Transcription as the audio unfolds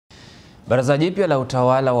Baraza jipya la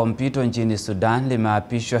utawala wa mpito nchini Sudan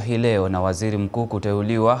limeapishwa hii leo na waziri mkuu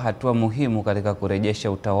kuteuliwa, hatua muhimu katika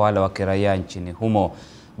kurejesha utawala wa kiraia nchini humo.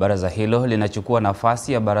 Baraza hilo linachukua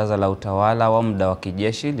nafasi ya baraza la utawala wa muda wa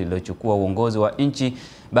kijeshi lililochukua uongozi wa nchi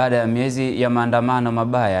baada ya miezi ya maandamano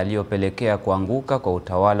mabaya yaliyopelekea kuanguka kwa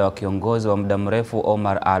utawala wa kiongozi wa muda mrefu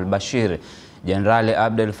Omar al-Bashir. Jenerali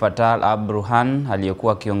Abdel Fattah al-Burhan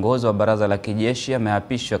aliyekuwa kiongozi wa baraza la kijeshi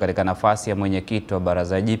ameapishwa katika nafasi ya mwenyekiti wa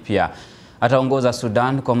baraza jipya. Ataongoza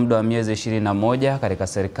Sudan kwa muda wa miezi 21 katika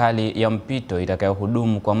serikali ya mpito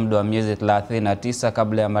itakayohudumu kwa muda wa miezi 39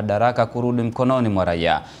 kabla ya madaraka kurudi mkononi mwa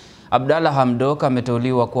raia. Abdalla Hamdok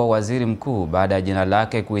ameteuliwa kuwa waziri mkuu baada ya jina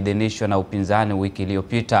lake kuidhinishwa na upinzani wiki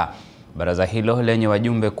iliyopita. Baraza hilo lenye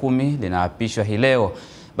wajumbe 10 linaapishwa hii leo.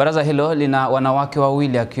 Baraza hilo lina wanawake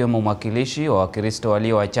wawili akiwemo mwakilishi wa Wakristo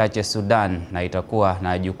walio wachache Sudan na itakuwa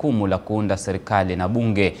na jukumu la kuunda serikali na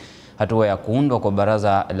bunge. Hatua ya kuundwa kwa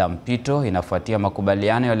baraza la mpito inafuatia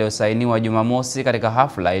makubaliano yaliyosainiwa Jumamosi katika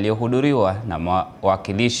hafla iliyohudhuriwa na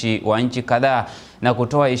mawakilishi wa nchi kadhaa na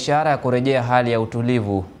kutoa ishara ya kurejea hali ya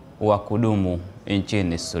utulivu wa kudumu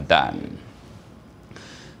nchini Sudan.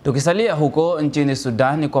 Tukisalia huko nchini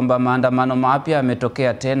Sudan ni kwamba maandamano mapya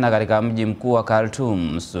yametokea tena katika mji mkuu wa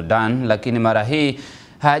Khartoum, Sudan, lakini mara hii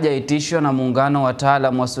hajaitishwa na muungano wa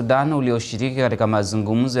wataalamu wa Sudan ulioshiriki katika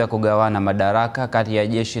mazungumzo ya kugawana madaraka kati ya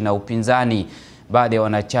jeshi na upinzani. Baadhi ya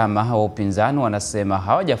wanachama wa upinzani wanasema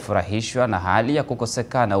hawajafurahishwa na hali ya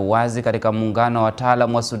kukosekana uwazi katika muungano wa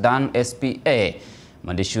wataalamu wa Sudan SPA.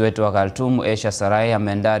 Mwandishi wetu wa Khartoum Esha Sarai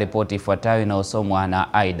ameandaa ripoti ifuatayo inayosomwa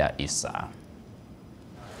na Aida Isa.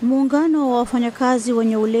 Muungano wa wafanyakazi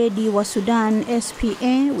wenye uledi wa Sudan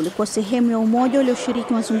SPA ulikuwa sehemu ya umoja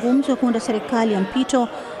ulioshiriki mazungumzo ya kuunda serikali ya mpito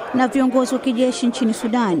na viongozi wa kijeshi nchini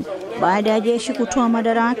Sudan baada ya jeshi kutoa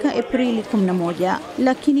madaraka Aprili 11.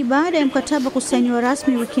 Lakini baada ya mkataba kusainiwa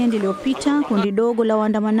rasmi wikendi iliyopita, kundi dogo la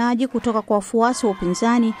waandamanaji kutoka kwa wafuasi wa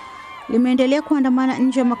upinzani limeendelea kuandamana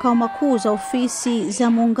nje ya makao makuu za ofisi za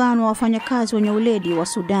muungano wa wafanyakazi wenye uledi wa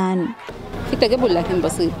Sudan.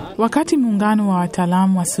 Wakati muungano wa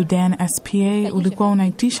wataalamu wa Sudan SPA ulikuwa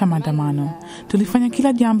unaitisha maandamano, tulifanya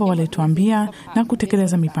kila jambo walituambia na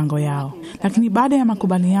kutekeleza mipango yao. Lakini baada ya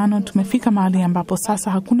makubaliano tumefika mahali ambapo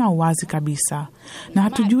sasa hakuna uwazi kabisa na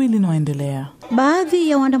hatujui linaendelea. Baadhi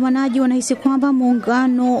ya waandamanaji wanahisi kwamba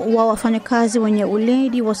muungano wa wafanyakazi wenye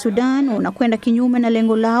uledi wa Sudan unakwenda kinyume na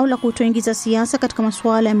lengo lao la kutoingiza siasa katika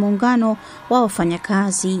masuala ya muungano wa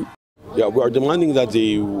wafanyakazi. We are demanding that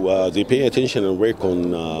they pay attention and work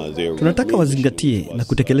on their... Tunataka wazingatie na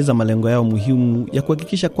kutekeleza malengo yao muhimu ya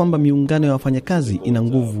kuhakikisha kwamba miungano ya wafanyakazi ina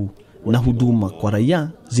nguvu na huduma kwa raia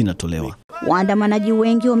zinatolewa. Waandamanaji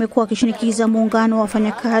wengi wamekuwa wakishinikiza muungano wa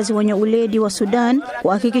wafanyakazi wenye uledi wa Sudan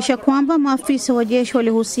kuhakikisha kwamba maafisa wa jeshi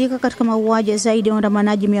waliohusika katika mauaji zaidi ya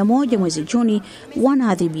waandamanaji 100 mwezi Juni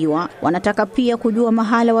wanaadhibiwa. Wanataka pia kujua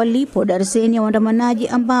mahala walipo darzeni ya waandamanaji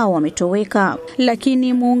ambao wametoweka.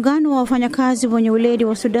 Lakini muungano wa wafanyakazi wenye uledi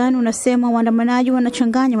wa Sudan unasema waandamanaji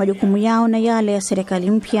wanachanganya majukumu yao na yale ya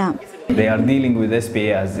serikali mpya. They are dealing with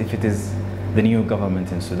SPA as if it is the new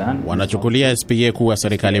government in Sudan. Wanachukulia SPA kuwa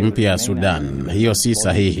serikali mpya ya Sudan. Hiyo si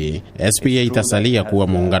sahihi. SPA itasalia kuwa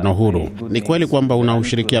muungano huru. Ni kweli kwamba una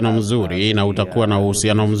ushirikiano mzuri na utakuwa na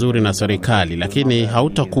uhusiano mzuri na serikali, lakini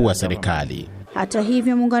hautakuwa serikali. Hata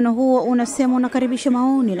hivyo muungano huo unasema unakaribisha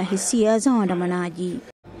maoni na hisia za waandamanaji.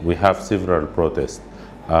 We have several protests.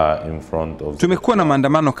 Tumekuwa na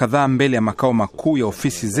maandamano kadhaa mbele ya makao makuu ya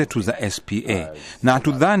ofisi zetu za SPA na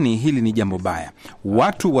hatudhani hili ni jambo baya.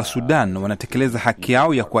 Watu wa Sudan wanatekeleza haki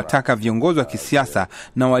yao ya kuwataka viongozi wa kisiasa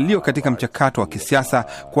na walio katika mchakato wa kisiasa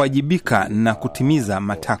kuwajibika na kutimiza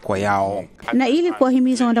matakwa yao. Na ili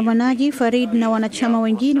kuwahimiza waandamanaji, Farid na wanachama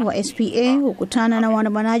wengine wa SPA hukutana na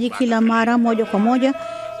waandamanaji kila mara moja kwa moja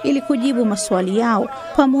ili kujibu maswali yao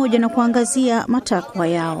pamoja na kuangazia matakwa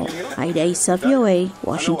yao. Aida Isa, VOA,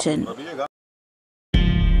 Washington.